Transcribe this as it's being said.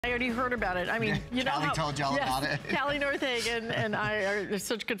I already heard about it. I mean, you know Callie told y'all about it. Callie Northagen and I are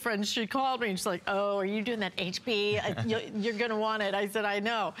such good friends. She called me and she's like, oh, are you doing that HP? You're going to want it. I said, I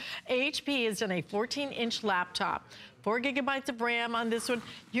know. HP has done a 14-inch laptop. 4 gigabytes of RAM on this one.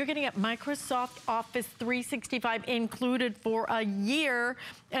 You're getting a Microsoft Office 365 included for a year.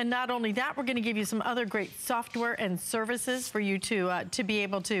 And not only that, we're gonna give you some other great software and services for you to be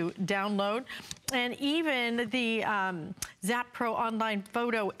able to download. And even the Zap Pro online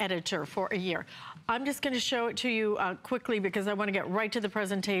photo editor for a year. I'm just gonna show it to you quickly because I wanna get right to the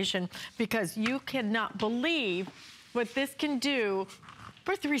presentation, because you cannot believe what this can do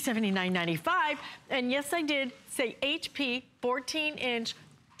for $379.95. And yes, I did say HP 14-inch,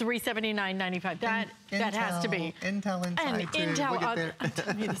 $379.95. That has to be. Intel inside too. Intel, I'm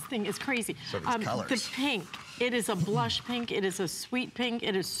telling you, this thing is crazy. So these colors. The pink, it is a blush pink. It is a sweet pink.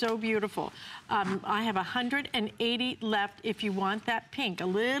 It is so beautiful. I have 180 left if you want that pink. A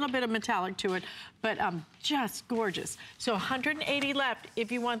little bit of metallic to it, but just gorgeous. So 180 left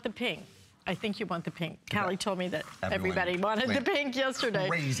if you want the pink. I think you want the pink. Callie told me that everybody wanted the pink yesterday.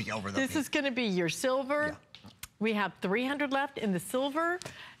 Crazy over the pink. This is going to be your silver. Yeah. We have 300 left in the silver.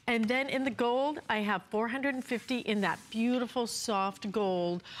 And then in the gold, I have 450 in that beautiful soft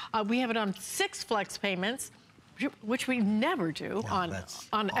gold. We have it on 6 flex payments, which we never do on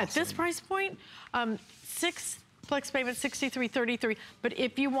awesome. At this price point. 6 flex payments, $63.33. But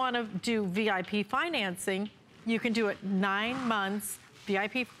if you want to do VIP financing, you can do it 9 months.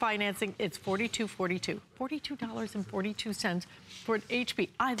 VIP financing, it's $42.42. $42.42 for an HP.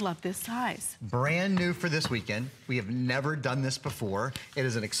 I love this size. Brand new for this weekend. We have never done this before. It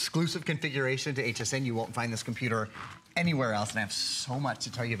is an exclusive configuration to HSN. You won't find this computer anywhere else, and I have so much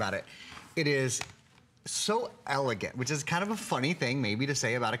to tell you about it. It is so elegant, which is kind of a funny thing maybe to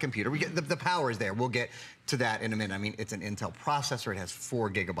say about a computer. We get the power is there. We'll get to that in a minute. I mean, it's an Intel processor. It has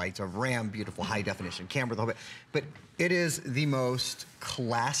 4 gigabytes of RAM, beautiful high definition camera, the whole bit. But it is the most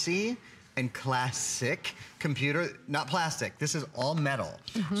classy and classic computer, not plastic. This is all metal.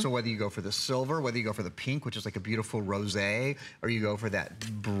 So whether you go for the silver, whether you go for the pink, which is like a beautiful rosé, or you go for that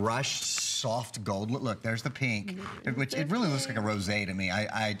brushed soft gold. Look, there's the pink, which it really looks like a rosé to me.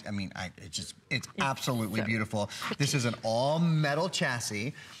 It's absolutely beautiful. This is an all metal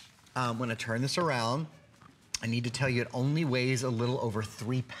chassis. When I turn this around, I need to tell you it only weighs a little over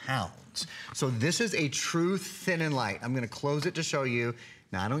 3 pounds. So this is a true thin and light. I'm gonna close it to show you.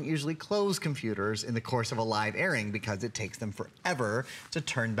 Now, I don't usually close computers in the course of a live airing because it takes them forever to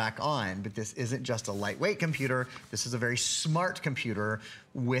turn back on. But this isn't just a lightweight computer. This is a very smart computer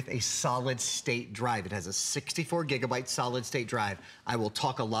with a solid state drive. It has a 64 gigabyte solid state drive. I will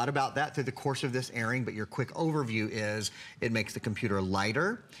talk a lot about that through the course of this airing, but your quick overview is it makes the computer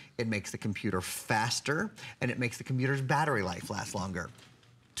lighter, it makes the computer faster, and it makes the computer's battery life last longer.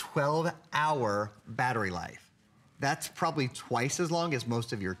 12-hour battery life. That's probably twice as long as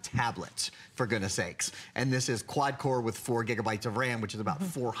most of your tablets, for goodness sakes. And this is quad core with 4 gigabytes of RAM, which is about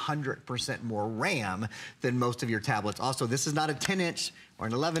 400% more RAM than most of your tablets. Also, this is not a 10-inch or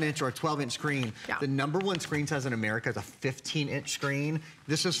an 11-inch or a 12-inch screen. Yeah. The #1 screen size in America is a 15-inch screen.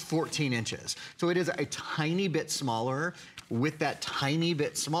 This is 14 inches. So it is a tiny bit smaller. With that tiny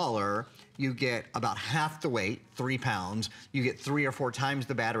bit smaller, you get about half the weight, 3 pounds. You get 3 or 4 times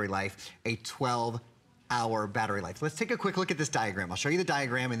the battery life, a 12-hour battery life. Let's take a quick look at this diagram. I'll show you the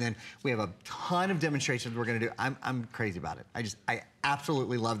diagram, and then we have a ton of demonstrations we're gonna do. I'm crazy about it. I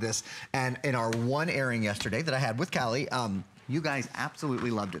absolutely love this. And in our one airing yesterday that I had with Callie, you guys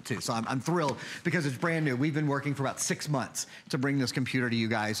absolutely loved it too. So I'm thrilled because it's brand new. We've been working for about 6 months to bring this computer to you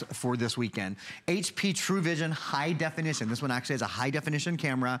guys for this weekend. HP True Vision high definition. This one actually has a high definition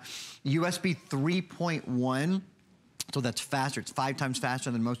camera. USB 3.1. So that's faster. It's 5 times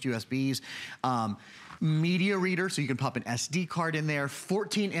faster than most USBs. Media reader, so you can pop an SD card in there.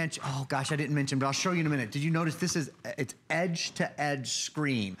 14-inch, oh gosh, I didn't mention, but I'll show you in a minute. Did you notice it's edge-to-edge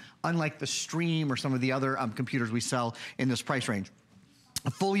screen, unlike the Stream or some of the other computers we sell in this price range. A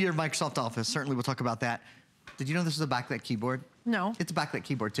full year of Microsoft Office, certainly we'll talk about that. Did you know this is a backlit keyboard? No. It's a backlit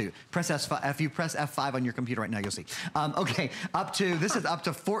keyboard too. Press S5, if you press F5 on your computer right now, you'll see. Okay, this is up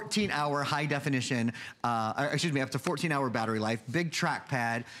to 14-hour high definition, excuse me, up to 14-hour battery life, big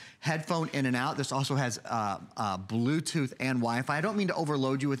trackpad, headphone in and out. This also has Bluetooth and Wi-Fi. I don't mean to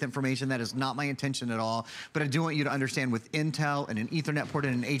overload you with information. That is not my intention at all, but I do want you to understand with Intel and an Ethernet port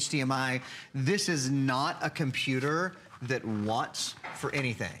and an HDMI, this is not a computer that wants for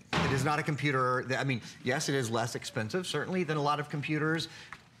anything. It is not a computer that, I mean, yes, it is less expensive, certainly, than a lot of computers,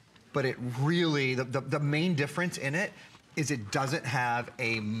 but it really, the main difference in it is it doesn't have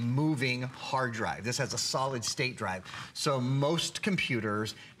a moving hard drive. This has a solid state drive. So most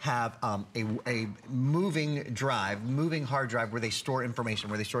computers have a moving drive, moving hard drive where they store information,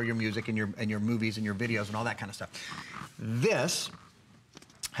 where they store your music and your movies and your videos and all that kind of stuff. This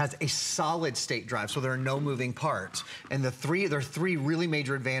has a solid state drive, so there are no moving parts. And there are three really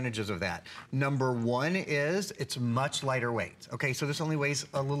major advantages of that. Number one is it's much lighter weight. Okay, so this only weighs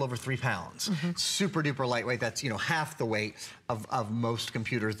a little over 3 pounds. Super duper lightweight. That's, you know, half the weight of most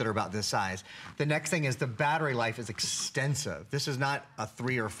computers that are about this size. The next thing is the battery life is extensive. This is not a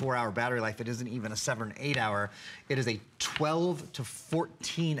 3 or 4 hour battery life. It isn't even a 7 or 8 hour. It is a 12 to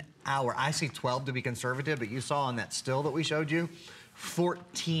 14 hour. I say 12 to be conservative, but you saw on that still that we showed you,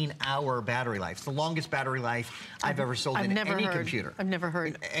 14-hour battery life. It's the longest battery life I've ever sold in any computer. I've never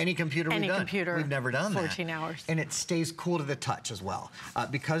heard. Any computer we've done. We've never done 14 hours. And it stays cool to the touch as well.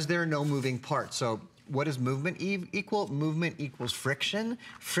 Because there are no moving parts. So what does movement equal? Movement equals friction.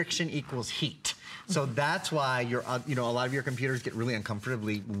 Friction equals heat. So that's why you know, a lot of your computers get really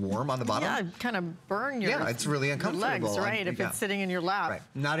uncomfortably warm on the bottom. Yeah, kind of burn your Yeah, it's really uncomfortable. Legs, right, if it's sitting in your lap. Right,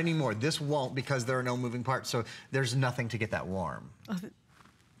 not anymore. This won't because there are no moving parts. So there's nothing to get that warm.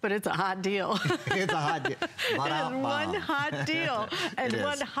 But it's a hot deal. It's a hot deal. It's one hot deal and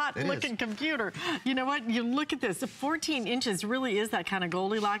one hot looking computer. You know what? You look at this. The 14 inches really is that kind of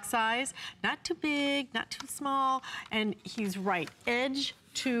Goldilocks size. Not too big, not too small. And he's right. Edge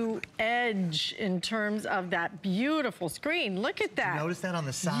to edge in terms of that beautiful screen. Look at that. Did you notice that on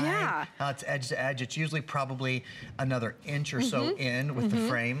the side? Yeah. How it's edge to edge. It's usually probably another inch or so in with the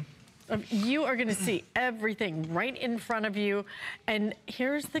frame. You are going to see everything right in front of you. And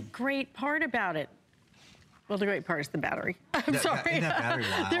here's the great part about it. Well, the great part is the battery. I'm sorry. Isn't that battery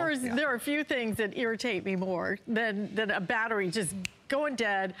wild? There are a few things that irritate me more than a battery just going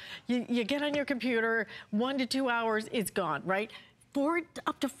dead. You get on your computer, 1 to 2 hours, it's gone, right?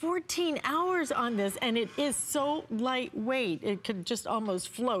 Up to 14 hours on this, and it is so lightweight. It could just almost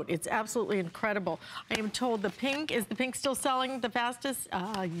float. It's absolutely incredible. I am told is the pink still selling the fastest?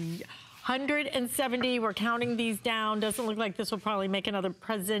 170, we're counting these down. Doesn't look like this will probably make another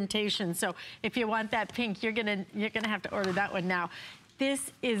presentation. So if you want that pink, you're gonna have to order that one now.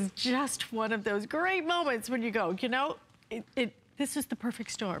 This is just one of those great moments when you go, you know, this is the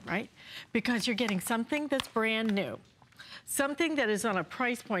perfect storm, right? Because you're getting something that's brand new. Something that is on a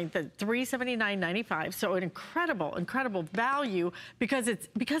price point that $379.95, so an incredible, incredible value because it's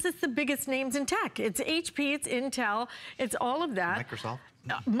the biggest names in tech. It's HP, it's Intel, it's all of that.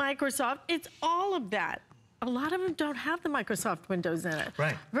 Microsoft, it's all of that. A lot of them don't have the Microsoft Windows in it.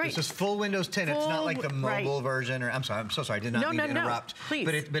 Right. It's just full Windows 10. It's not like the mobile version. Or I'm so sorry. I did not mean to interrupt. Please.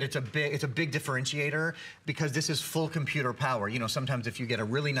 But it's a big differentiator because this is full computer power. You know, sometimes if you get a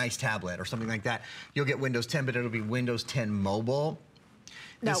really nice tablet or something like that, you'll get Windows 10, but it'll be Windows 10 Mobile.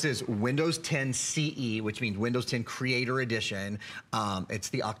 This is Windows 10 CE, which means Windows 10 Creator Edition. It's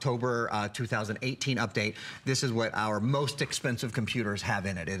the October 2018 update. This is what our most expensive computers have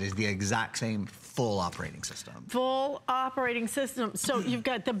in it. It is the exact same full operating system. Full operating system. So you've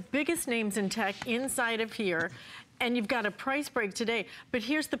got the biggest names in tech inside of here. And you've got a price break today. But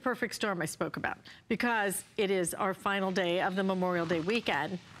here's the perfect storm I spoke about. Because it is our final day of the Memorial Day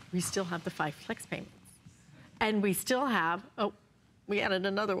weekend, we still have the 5 flex payments. And we still have, we added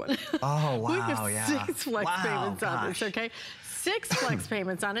another one. Oh, wow, we have 6 flex payments on this, okay? 6 flex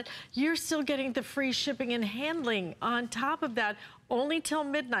payments on it. You're still getting the free shipping and handling on top of that, only till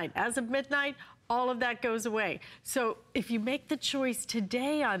midnight. As of midnight, all of that goes away. So if you make the choice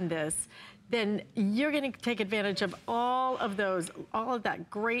today on this, then you're going to take advantage of all of that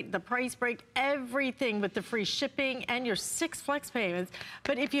great, the price break, everything with the free shipping and your 6 flex payments.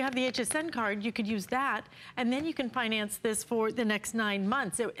 But if you have the HSN card, you could use that, and then you can finance this for the next 9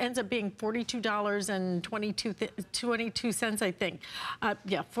 months. It ends up being $42.22, I think.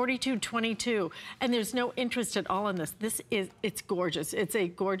 Yeah, $42.22, and there's no interest at all on this. It's gorgeous. It's a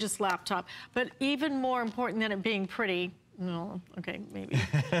gorgeous laptop, but even more important than it being pretty. No, okay, maybe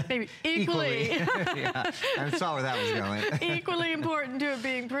equally. Yeah, I saw where that was going. Equally important to it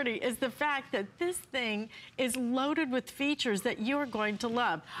being pretty is the fact that this thing is loaded with features that you are going to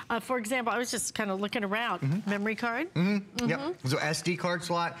love. For example, I was just kind of looking around. Memory card. Yep. So SD card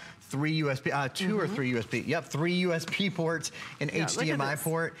slot, 3 USB, 2 or 3 USB. Yep, 3 USB ports, an HDMI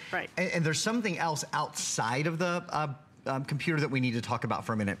port. Right. And there's something else outside of the computer that we need to talk about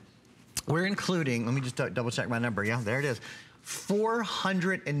for a minute. We're including, let me just double check my number. Yeah, there it is.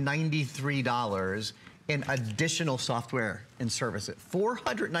 $493 in additional software and services.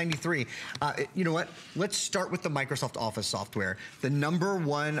 $493. You know what? Let's start with the Microsoft Office software. The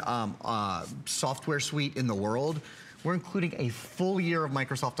 #1 software suite in the world. we're including a full year of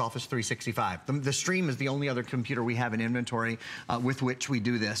Microsoft Office 365. The Stream is the only other computer we have in inventory with which we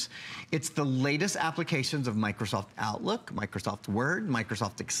do this. It's the latest applications of Microsoft Outlook, Microsoft Word,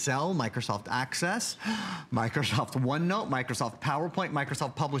 Microsoft Excel, Microsoft Access, Microsoft OneNote, Microsoft PowerPoint,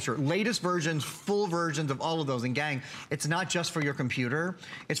 Microsoft Publisher. Latest versions, full versions of all of those. And gang, it's not just for your computer,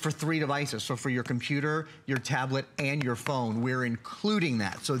 it's for 3 devices. So for your computer, your tablet, and your phone, we're including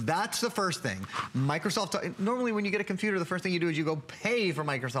that. So that's the first thing. Microsoft, normally when you get a computer, the first thing you do is you go pay for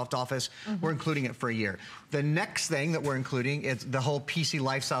Microsoft Office. We're including it for a year. The next thing that we're including is the whole PC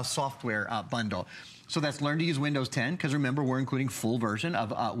Lifestyle software bundle. So that's Learn to Use Windows 10, because remember, we're including full version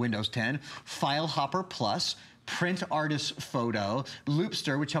of Windows 10, File Hopper Plus, Print Artist Photo,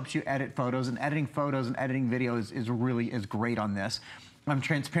 Loopster, which helps you edit photos, and editing photos and editing videos is great on this.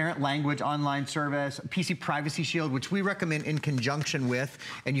 Transparent Language Online Service, PC Privacy Shield, which we recommend in conjunction with,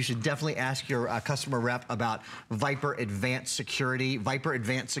 and you should definitely ask your customer rep about Viper Advanced Security. Viper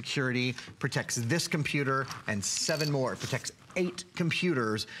Advanced Security protects this computer and 7 more. It protects 8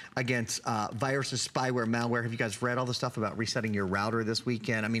 computers against viruses, spyware, malware. Have you guys read all the stuff about resetting your router this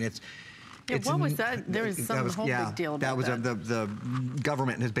weekend? I mean, what was that? There was some whole big deal about that. The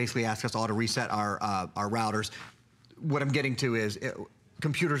government has basically asked us all to reset our routers. What I'm getting to is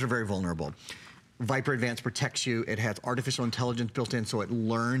computers are very vulnerable. Viper Advanced protects you. It has artificial intelligence built in, so it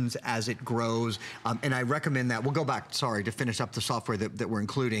learns as it grows. And I recommend that. We'll go back, sorry, to finish up the software that we're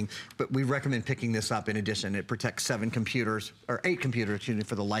including, but we recommend picking this up in addition. It protects 7 computers, or 8 computers, excuse me,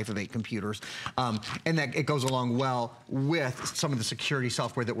 for the life of 8 computers. And that it goes along well with some of the security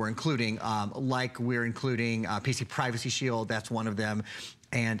software that we're including, like we're including PC Privacy Shield, that's one of them,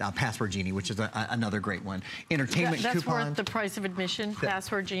 and Password Genie, which is another great one. Entertainment that's coupon. That's worth the price of admission,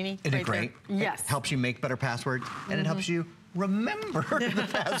 Password Genie. Isn't it great? Yes. It helps you make better passwords, and it helps you remember the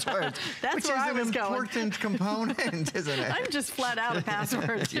passwords. That's where I was going. Which is an important component, isn't it? I'm just flat out of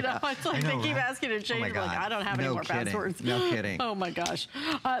passwords. You know, it's like they keep asking to change. Like, I don't have any more passwords. No kidding. Oh my gosh.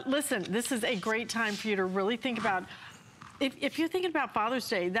 Listen, this is a great time for you to really think about. If you're thinking about Father's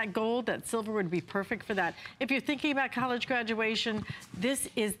Day, that gold, that silver would be perfect for that. If you're thinking about college graduation, this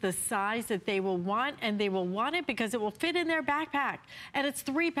is the size that they will want, and they will want it because it will fit in their backpack. And it's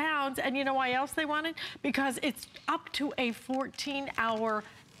 3 pounds, and you know why else they want it? Because it's up to a 14-hour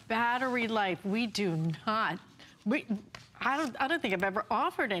battery life. We do not, I don't think I've ever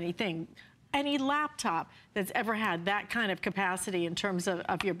offered any laptop that's ever had that kind of capacity in terms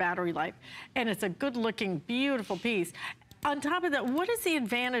of your battery life. And it's a good-looking, beautiful piece. On top of that, what is the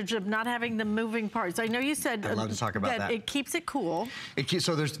advantage of not having the moving parts? I know you said I'd love to talk about that. It keeps it cool.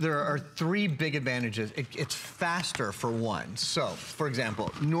 So there are 3 big advantages. It's faster for one. So, for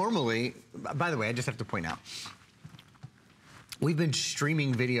example, normally, by the way, I just have to point out, we've been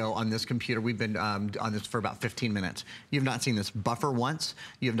streaming video on this computer. We've been on this for about 15 minutes. You've not seen this buffer once.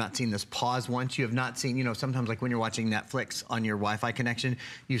 You have not seen this pause once. You have not seen, you know, sometimes like when you're watching Netflix on your Wi-Fi connection,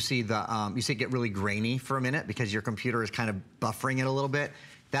 you see you see it get really grainy for a minute because your computer is kind of buffering it a little bit.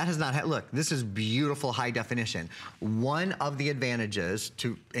 That has not had, look, this is beautiful high definition. One of the advantages,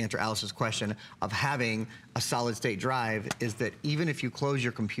 to answer Alice's question, of having a solid state drive is that even if you close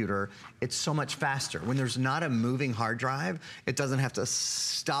your computer, it's so much faster. When there's not a moving hard drive, it doesn't have to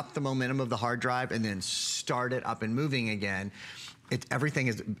stop the momentum of the hard drive and then start it up and moving again. Everything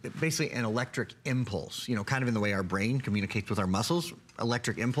is basically an electric impulse, you know, kind of in the way our brain communicates with our muscles,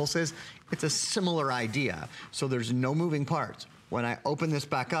 electric impulses. It's a similar idea. So there's no moving parts. When I open this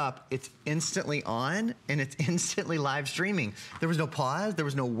back up, it's instantly on and it's instantly live streaming. There was no pause, there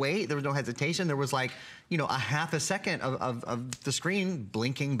was no wait, there was no hesitation. There was like, you know, a half a second of the screen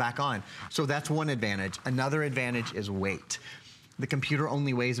blinking back on. So that's one advantage. Another advantage is weight. The computer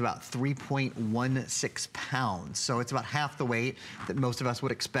only weighs about 3.16 pounds. So it's about half the weight that most of us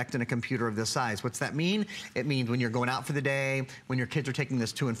would expect in a computer of this size. What's that mean? It means when you're going out for the day, when your kids are taking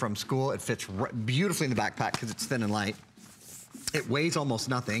this to and from school, it fits beautifully in the backpack because it's thin and light. It weighs almost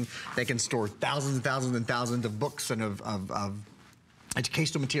nothing. They can store thousands and thousands and thousands of books and of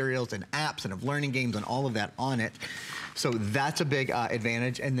educational materials and apps and of learning games and all of that on it. So that's a big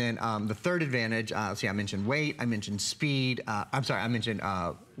advantage. And then the third advantage, see, I mentioned weight, I mentioned speed, I'm sorry, I mentioned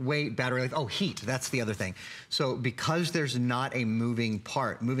weight, battery life, oh, heat, that's the other thing. So because there's not a moving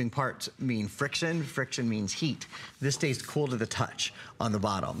part, moving parts mean friction, friction means heat. This stays cool to the touch on the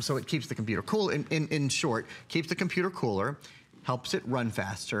bottom. So it keeps the computer cool, in short, keeps the computer cooler, helps it run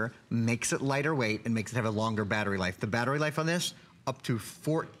faster, makes it lighter weight, and makes it have a longer battery life. The battery life on this, up to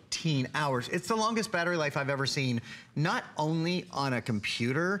 14 hours. It's the longest battery life I've ever seen, not only on a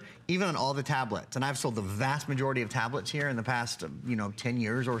computer, even on all the tablets. And I've sold the vast majority of tablets here in the past, 10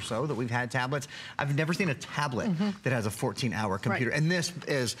 years or so that we've had tablets. I've never seen a tablet that has a 14-hour computer. Right. And this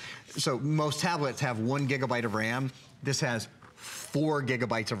is, so most tablets have 1 GB of RAM. This has 4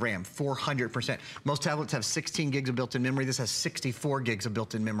 GB of RAM, 400%. Most tablets have 16 gigs of built-in memory. This has 64 gigs of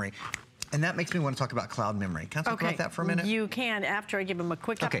built-in memory. And that makes me want to talk about cloud memory. Can I talk about that for a minute? You can after I give them a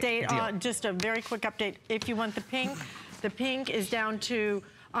quick update. Just a very quick update. If you want the pink is down to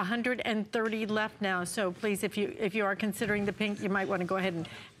 130 left now. So please, if you are considering the pink, you might want to go ahead and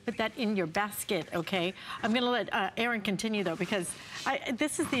put that in your basket, okay? I'm gonna let Aaron continue though, because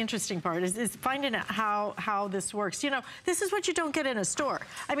this is the interesting part, is finding out how this works. You know, this is what you don't get in a store.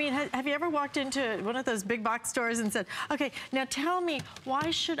 I mean, have you ever walked into one of those big box stores and said, okay, now tell me,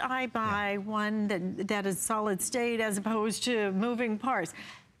 why should I buy one that is solid state as opposed to moving parts?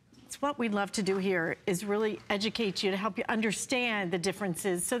 It's what we love to do here, is really educate you, to help you understand the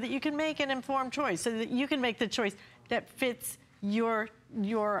differences so that you can make an informed choice, so that you can make the choice that fits your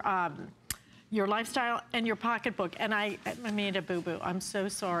lifestyle and your pocketbook. And I made a boo-boo. I'm so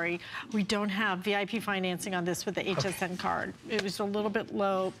sorry. We don't have VIP financing on this with the HSN card. It was a little bit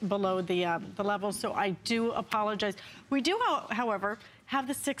below the level, so I do apologize. We do, however, have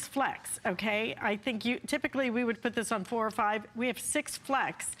the 6 Flex, okay? I think typically we would put this on 4 or 5. We have 6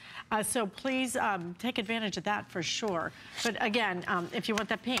 Flex, so please take advantage of that for sure. But again, if you want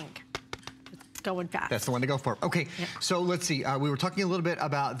that pink, going fast. That's the one to go for. Okay, so let's see. We were talking a little bit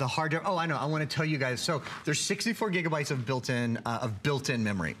about the hard drive. Oh, I know. I want to tell you guys. So there's 64 gigabytes of built-in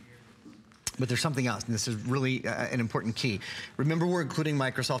memory. But there's something else, and this is really an important key. Remember, we're including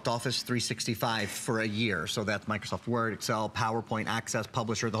Microsoft Office 365 for a year. So that's Microsoft Word, Excel, PowerPoint, Access,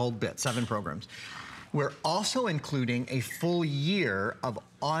 Publisher, the whole bit, 7 programs. We're also including a full year of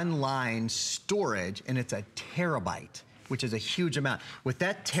online storage, and it's a terabyte, which is a huge amount. With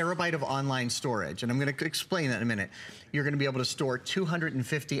that terabyte of online storage, and I'm gonna explain that in a minute, you're gonna be able to store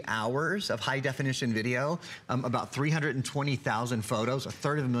 250 hours of high definition video, about 320,000 photos,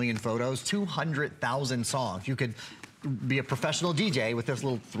 1/3 photos, 200,000 songs. You could be a professional DJ with this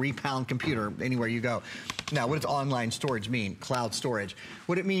little 3-pound computer anywhere you go. Now, what does online storage mean? Cloud storage.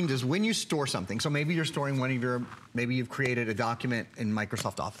 What it means is when you store something, so maybe you're storing maybe you've created a document in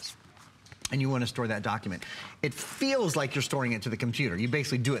Microsoft Office, and you want to store that document. It feels like you're storing it to the computer. You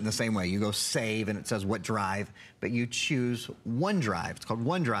basically do it in the same way. You go save, and it says what drive, but you choose OneDrive. It's called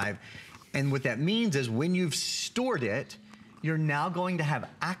OneDrive. And what that means is when you've stored it, you're now going to have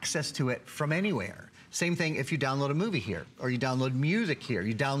access to it from anywhere. Same thing if you download a movie here, or you download music here,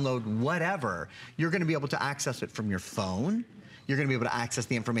 you download whatever, you're gonna be able to access it from your phone. You're gonna be able to access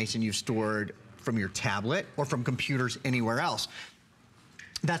the information you've stored from your tablet or from computers anywhere else.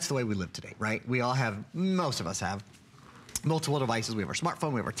 That's the way we live today, right? We all have, most of us have, multiple devices. We have our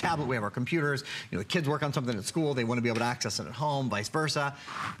smartphone, we have our tablet, we have our computers. You know, kids work on something at school, they want to be able to access it at home, vice versa.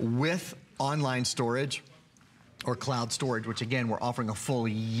 With online storage or cloud storage, which again, we're offering a full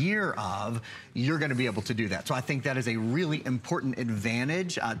year of, you're gonna be able to do that. So I think that is a really important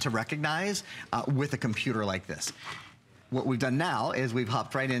advantage to recognize with a computer like this. What we've done now is we've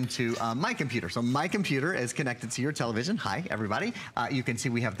hopped right into my computer. So my computer is connected to your television. Hi, everybody. You can see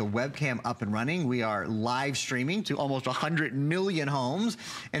we have the webcam up and running. We are live streaming to almost 100 million homes.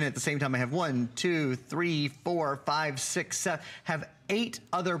 And at the same time, I have 1, 2, 3, 4, 5, 6, 7, have 8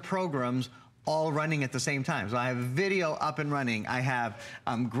 other programs all running at the same time. So I have video up and running. I have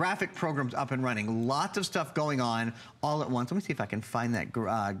graphic programs up and running. Lots of stuff going on all at once. Let me see if I can find that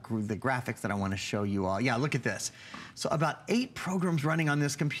the graphics that I want to show you all. Yeah, look at this. So about 8 programs running on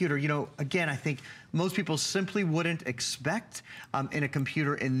this computer. You know, again, I think most people simply wouldn't expect in a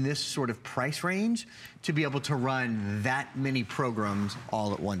computer in this sort of price range to be able to run that many programs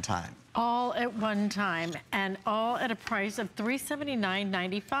all at one time. All at one time, and all at a price of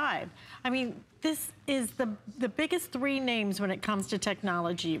 $379.95. I mean, this is the biggest 3 names when it comes to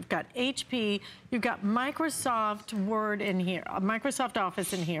technology. You've got HP, you've got Microsoft Word in here, Microsoft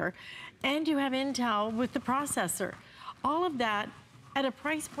Office in here, and you have Intel with the processor. All of that at a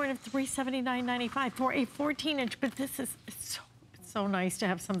price point of $379.95 for a 14-inch, but this is so nice to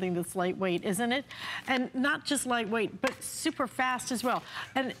have something that's lightweight, isn't it? And not just lightweight, but super fast as well.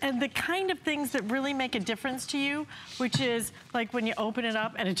 And the kind of things that really make a difference to you, which is like when you open it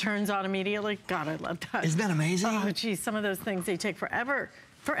up and it turns on immediately. God, I love that. Isn't that amazing? Oh, geez, some of those things, they take forever.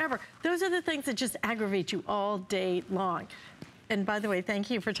 Those are the things that just aggravate you all day long. And by the way, thank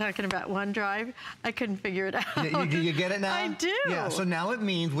you for talking about OneDrive. I couldn't figure it out. You get it now? I do. Yeah, so now it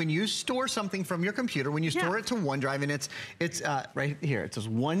means when you store something from your computer, when you store it to OneDrive, and it's right here, it says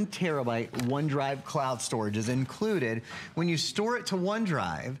 1 terabyte OneDrive cloud storage is included. When you store it to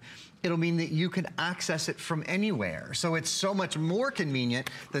OneDrive, it'll mean that you can access it from anywhere. So it's so much more convenient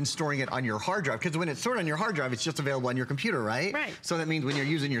than storing it on your hard drive. Because when it's stored on your hard drive, it's just available on your computer, right? Right. So that means when you're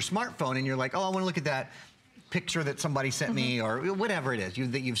using your smartphone and you're like, oh, I want to look at that picture that somebody sent me, or whatever it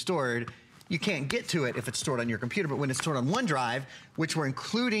is that you've stored, you can't get to it if it's stored on your computer. But when it's stored on OneDrive, which we're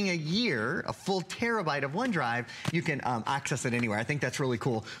including a full terabyte of OneDrive, you can access it anywhere. I think that's really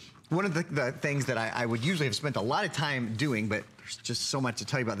cool. One of the things that I would usually have spent a lot of time doing, but there's just so much to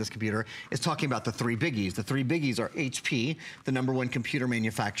tell you about this computer, is talking about the 3 biggies. The 3 biggies are HP, the #1 computer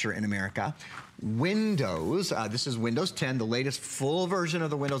manufacturer in America. Windows, this is Windows 10, the latest full version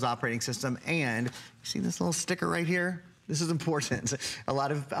of the Windows operating system. And you see this little sticker right here? This is important. A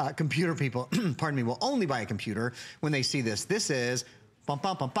lot of computer people, pardon me, will only buy a computer when they see this. This is, bum,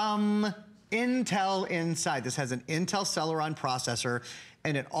 bum, bum, bum, Intel inside. This has an Intel Celeron processor,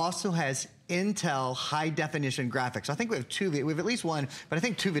 and it also has Intel high definition graphics. I think we have at least one, but I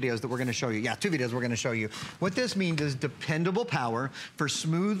think 2 videos that we're gonna show you. Yeah, 2 videos we're gonna show you. What this means is dependable power for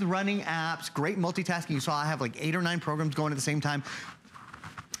smooth running apps, great multitasking. You saw I have like 8 or 9 programs going at the same time.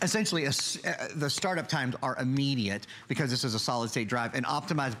 Essentially, the startup times are immediate because this is a solid state drive. And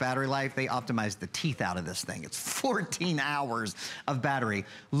optimized battery life, they optimize the teeth out of this thing. It's 14 hours of battery.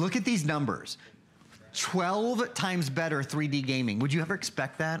 Look at these numbers. 12 times better 3D gaming. Would you ever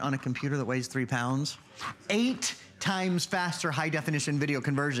expect that on a computer that weighs 3 pounds? 8 times faster high definition video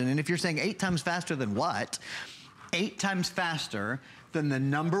conversion. And if you're saying 8 times faster than what? 8 times faster than the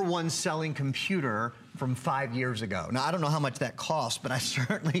 #1 selling computer from 5 years ago. Now, I don't know how much that cost, but I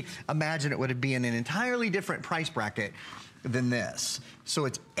certainly imagine it would be in an entirely different price bracket than this. So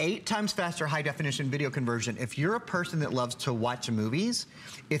it's 8 times faster high definition video conversion. If you're a person that loves to watch movies,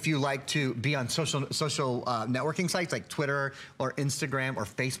 if you like to be on social networking sites like Twitter or Instagram or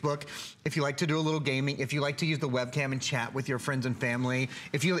Facebook, if you like to do a little gaming, if you like to use the webcam and chat with your friends and family,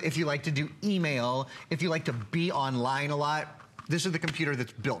 if you like to do email, if you like to be online a lot, this is the computer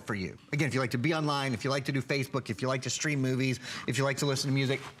that's built for you. Again, if you like to be online, if you like to do Facebook, if you like to stream movies, if you like to listen to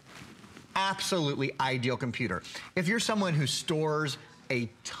music, absolutely ideal computer. If you're someone who stores a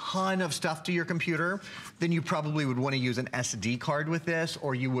ton of stuff to your computer, then you probably would want to use an SD card with this,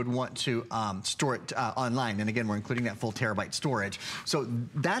 or you would want to store it online. And again, we're including that full terabyte storage. So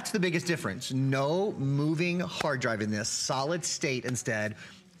that's the biggest difference. No moving hard drive in this, solid state instead.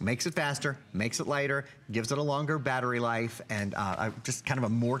 Makes it faster, makes it lighter, gives it a longer battery life, and just kind of a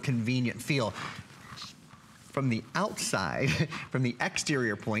more convenient feel. From the outside, from the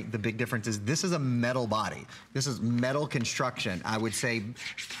exterior point, the big difference is this is a metal body. This is metal construction. I would say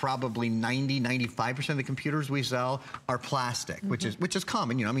probably 95% of the computers we sell are plastic, which is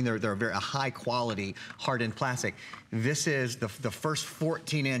common. You know, I mean, they're a high quality hardened plastic. This is the first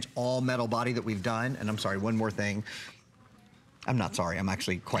 14-inch all metal body that we've done. And I'm sorry, one more thing. I'm not sorry, I'm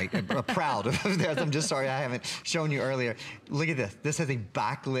actually quite proud of this. I'm just sorry I haven't shown you earlier. Look at this. This has a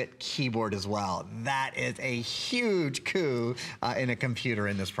backlit keyboard as well. That is a huge coup in a computer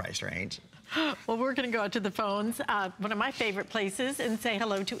in this price range. Well, we're going to go out to the phones, one of my favorite places, and say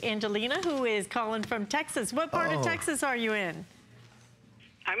hello to Angelina, who is calling from Texas. What part of Texas are you in?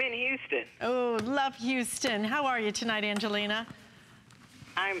 I'm in Houston. Oh, love Houston. How are you tonight, Angelina?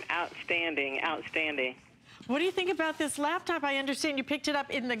 I'm outstanding, outstanding. What do you think about this laptop? I understand you picked it up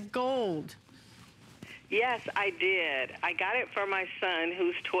in the gold. Yes, I did. I got it for my son,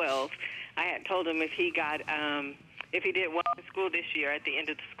 who's 12. I had told him if he did well in school this year, at the end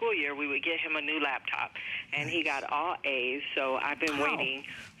of the school year, we would get him a new laptop. And he got all A's, so I've been waiting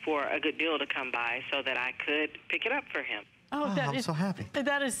for a good deal to come by so that I could pick it up for him. Oh, I'm so happy.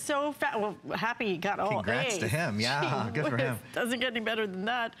 That is so well, happy he got all Congrats A's. to him. Yeah, good for him. Doesn't get any better than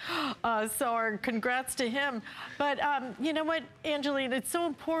that. So our congrats to him. But you know what, Angelina, it's so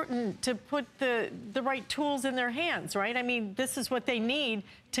important to put the right tools in their hands, right? I mean, this is what they need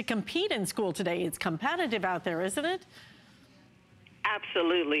to compete in school today. It's competitive out there, isn't it?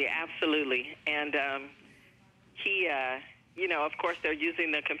 Absolutely, absolutely. And he, you know, of course, they're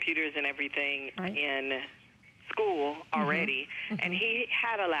using the computers and everything in school already, and he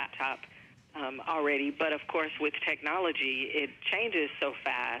had a laptop already, but of course with technology it changes so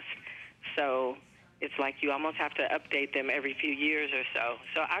fast, so it's like you almost have to update them every few years or so.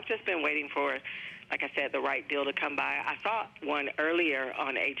 So I've just been waiting for like I said, the right deal to come by. I saw one earlier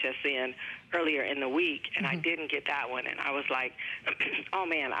on HSN earlier in the week, and I didn't get that one. And I was like, oh,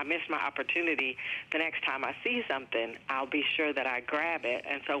 man, I missed my opportunity. The next time I see something, I'll be sure that I grab it.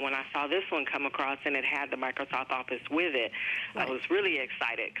 And so when I saw this one come across and it had the Microsoft Office with it, I was really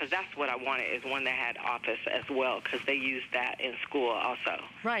excited because that's what I wanted, is one that had Office as well, because they use that in school also.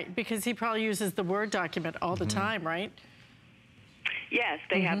 Right, because he probably uses the Word document all the time, right? Yes,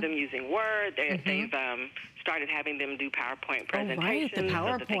 they have them using Word. They've started having them do PowerPoint presentations the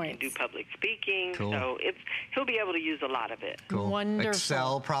so that they can do public speaking. Cool. So he'll be able to use a lot of it. Cool. Wonderful.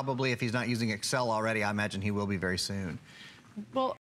 Excel, probably, if he's not using Excel already, I imagine he will be very soon. Well,